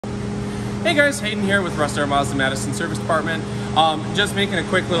Hey guys, Hayden here with Russ Darrow Mazda Madison Service Department. Just making a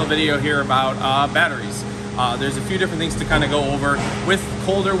quick little video here about batteries. There's a few different things to kind of go over. With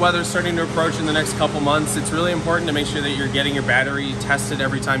colder weather starting to approach in the next couple months, it's really important to make sure that you're getting your battery tested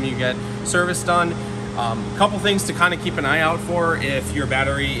every time you get service done. A couple things to kind of keep an eye out for if your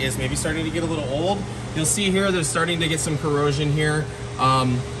battery is maybe starting to get a little old. You'll see here there's starting to get some corrosion here.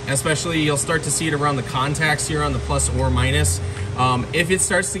 Especially you'll start to see it around the contacts here on the plus or minus. If it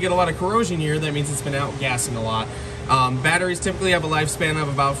starts to get a lot of corrosion here, that means it's been outgassing a lot. Batteries typically have a lifespan of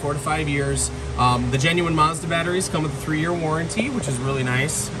about 4 to 5 years. The genuine Mazda batteries come with a 3-year warranty, which is really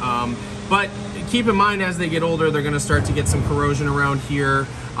nice. But keep in mind, as they get older, they're going to start to get some corrosion around here.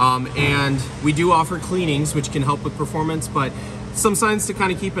 And we do offer cleanings, which can help with performance, but some signs to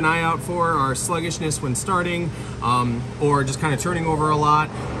kind of keep an eye out for are sluggishness when starting, or just kind of turning over a lot,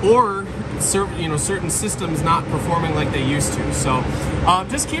 or certain systems not performing like they used to. So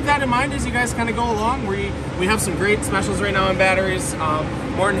just keep that in mind as you guys kind of go along. We have some great specials right now on batteries.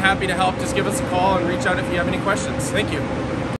 More than happy to help. Just give us a call and reach out if you have any questions. Thank you.